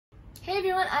Hey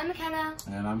everyone, I'm McKenna.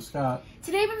 And I'm Scott.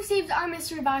 Today we received our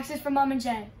mystery boxes from Mom and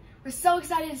Jay. We're so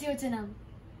excited to see what's in them.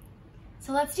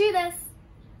 So let's do this.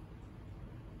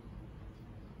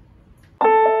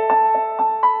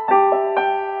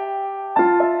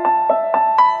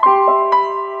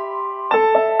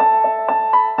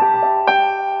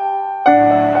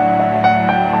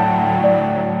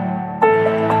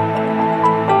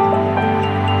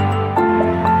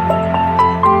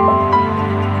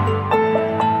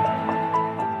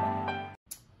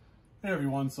 Hey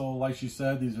everyone, so like she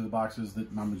said, these are the boxes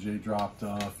that Mama J dropped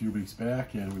a few weeks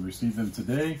back and we received them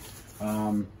today.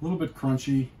 A little bit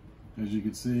crunchy, as you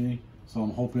can see, so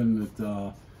I'm hoping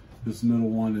that this middle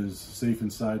one is safe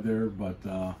inside there, but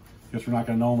I guess we're not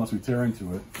going to know unless we tear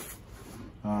into it.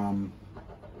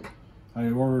 I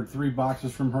ordered 3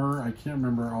 boxes from her. I can't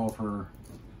remember all of her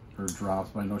drops,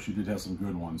 but I know she did have some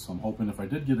good ones, so I'm hoping if I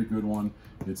did get a good one,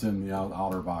 it's in the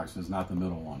outer boxes, not the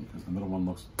middle one, because the middle one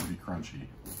looks pretty crunchy.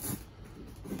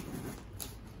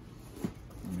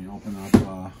 Let me open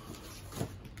up,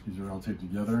 these are all taped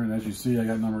together, and as you see, I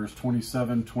got numbers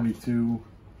 27, 22,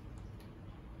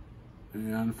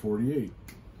 and 48.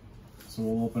 So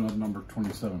we'll open up number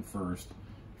 27 first,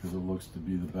 because it looks to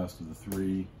be the best of the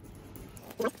 3.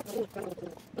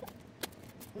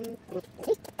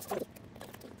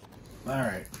 All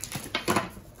right.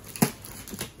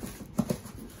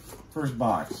 First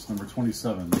box, number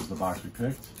 27 is the box we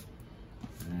picked.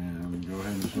 And go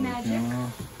ahead and show the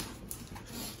camera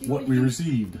what we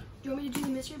received. Do you want me to do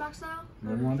the mystery box now?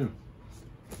 What do you want to do?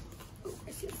 Oh,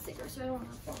 I see the sticker, so I don't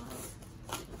want to fall out.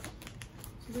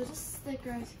 So there's a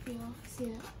sticker, I see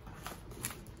it.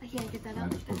 I can't get that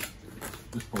out.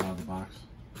 Just pull out the box.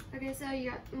 Okay, so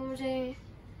you got Mama J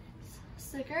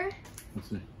sticker. Let's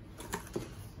see.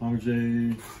 Mama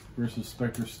J versus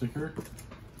Spectre sticker.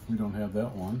 We don't have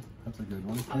that one. That's a good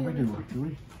one. Oh, we do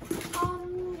we?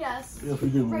 Yes. Yes, we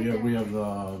do. Right we have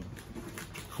the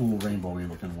cool rainbowy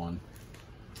looking one.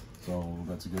 So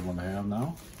that's a good one to have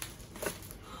now.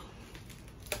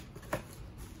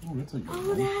 Oh, that's a good one.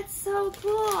 Oh, that's so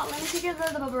cool. Let me take out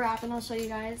the bubble wrap and I'll show you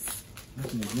guys.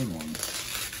 That's a good one.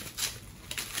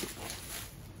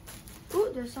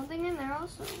 Ooh, there's something in there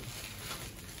also.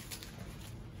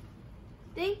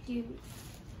 Thank you.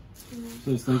 It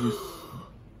says thank you.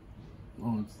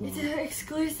 Oh, it's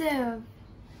exclusive.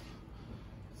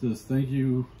 It says thank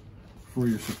you for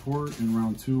your support in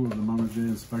round 2 of the Mama J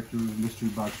and Spectre mystery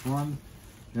box run.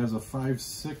 It has a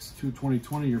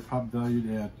 5/6/2020. Your pop valued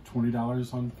at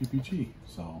 $20 on PPG.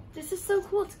 So this is so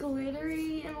cool. It's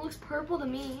glittery and it looks purple to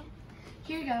me.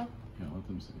 Here you go. Yeah, let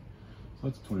them see. So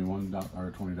that's a $21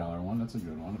 or $20 one. That's a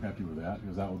good one. I'm happy with that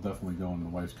because that will definitely go in the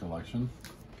wife's collection.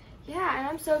 Yeah, and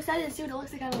I'm so excited to see what it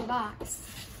looks like out of the box.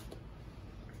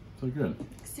 So good.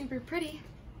 Super pretty.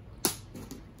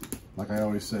 Like I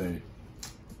always say,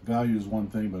 value is one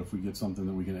thing, but if we get something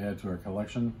that we can add to our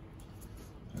collection,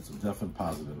 that's a definite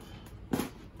positive.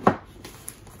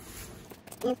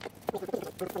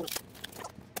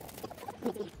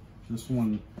 This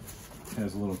one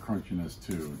has a little crunchiness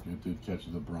too. It did catch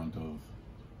the brunt of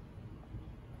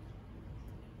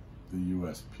the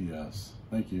USPS.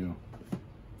 Thank you.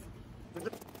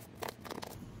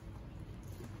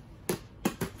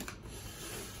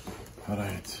 All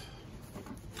right.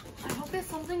 I hope it's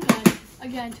something good,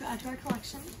 again, to add to our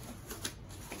collection.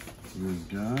 We've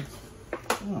got,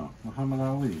 oh, Muhammad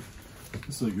Ali.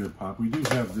 This is a good pop. We do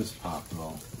have this pop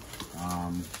though.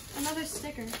 Another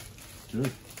sticker.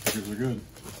 Good. Stickers are good.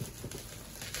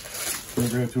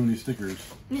 Never have too many stickers.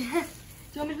 Do you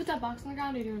want me to put that box on the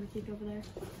ground or do you want to keep it over there?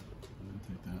 I'll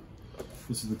take that.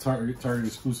 This is the Target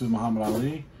exclusive Muhammad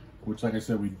Ali, which like I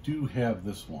said, we do have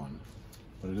this one,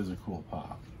 but it is a cool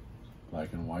pop.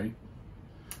 Black and white.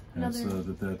 And it's,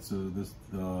 this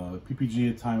PPG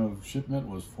at time of shipment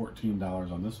was $14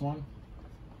 on this one.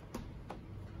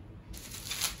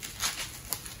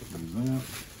 There's that.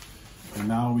 And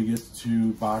now we get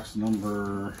to box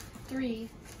number 3.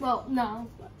 Well, no.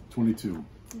 22.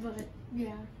 But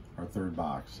yeah. Our third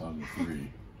box out of the 3.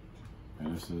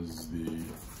 And this is the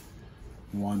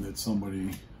one that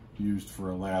somebody used for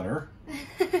a ladder.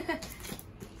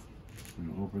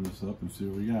 We'll open this up and see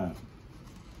what we got.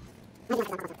 All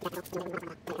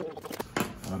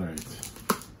right.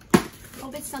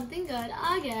 Hope it's something good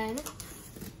again.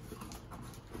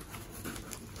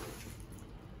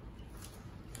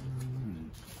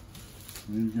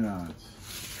 We've got.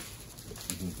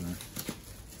 What's in there?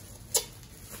 Can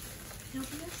you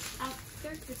open this?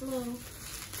 After it's a little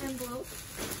envelope.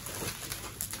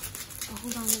 Oh,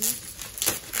 hold on a minute.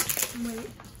 Wait.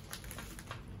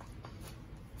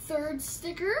 Third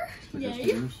sticker.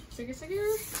 Yay. Sticker.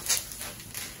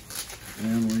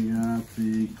 And we got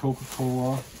the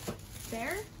Coca-Cola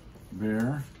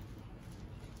Bear,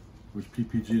 which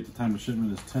PPG at the time of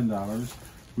shipment is $10.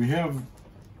 We have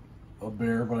a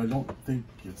bear, but I don't think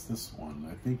it's this one.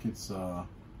 I think it's I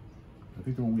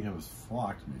think the one we have is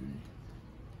flocked,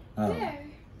 maybe. There.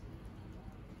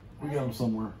 We got him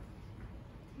somewhere.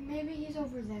 Maybe he's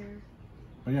over there.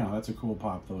 But yeah, that's a cool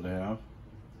pop though to have.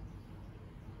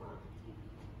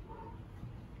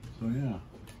 So yeah.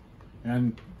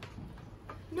 And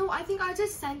no, I think I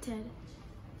just scented.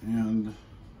 And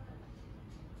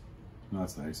no,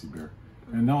 that's the icy bear.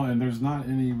 And no, and there's not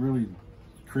any really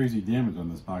crazy damage on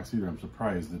this box either. I'm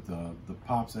surprised that the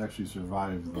pops actually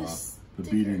survived the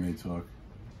beating they took.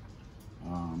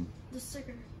 The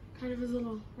sticker kind of is a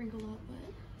little wrinkled up,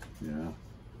 but yeah,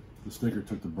 the sticker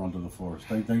took the brunt of the force.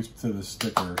 Thanks to the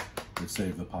sticker that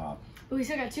saved the pop. But we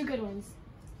still got two good ones.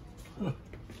 All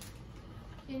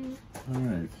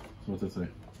right. So what's it say?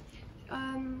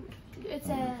 It's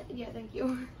yeah, thank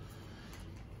you.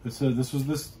 It said this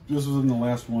was in the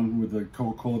last one with the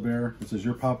Coca-Cola Bear. It says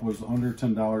your pop was under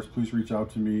 $10. Please reach out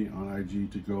to me on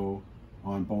IG to go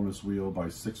on bonus wheel by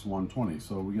 6/1/20.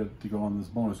 So we get to go on this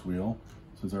bonus wheel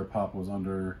since our pop was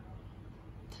under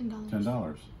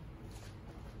 $10.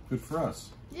 Good for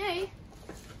us. Yay!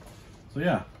 So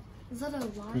yeah. Is that a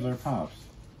line? Here's our pops.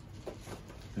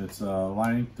 It's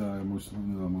Lion,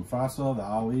 Mufasa, the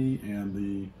Ali, and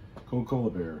the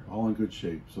Coca-Cola Bear, all in good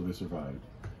shape, so they survived.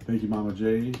 Thank you, Mama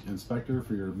J and Spectre,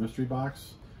 for your mystery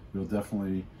box. We'll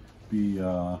definitely be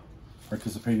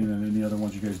participating in any other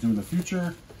ones you guys do in the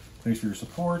future. Thanks for your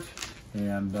support,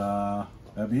 and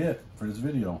that'd be it for this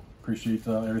video. Appreciate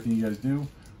everything you guys do.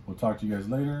 We'll talk to you guys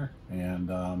later, and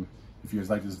if you guys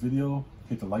like this video,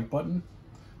 hit the like button.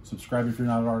 Subscribe if you're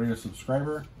not already a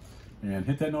subscriber, and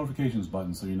hit that notifications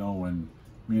button so you know when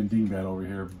me and Dingbat over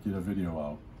here get a video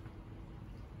out.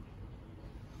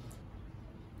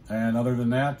 And other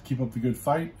than that, keep up the good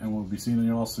fight, and we'll be seeing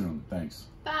you all soon. Thanks.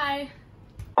 Bye.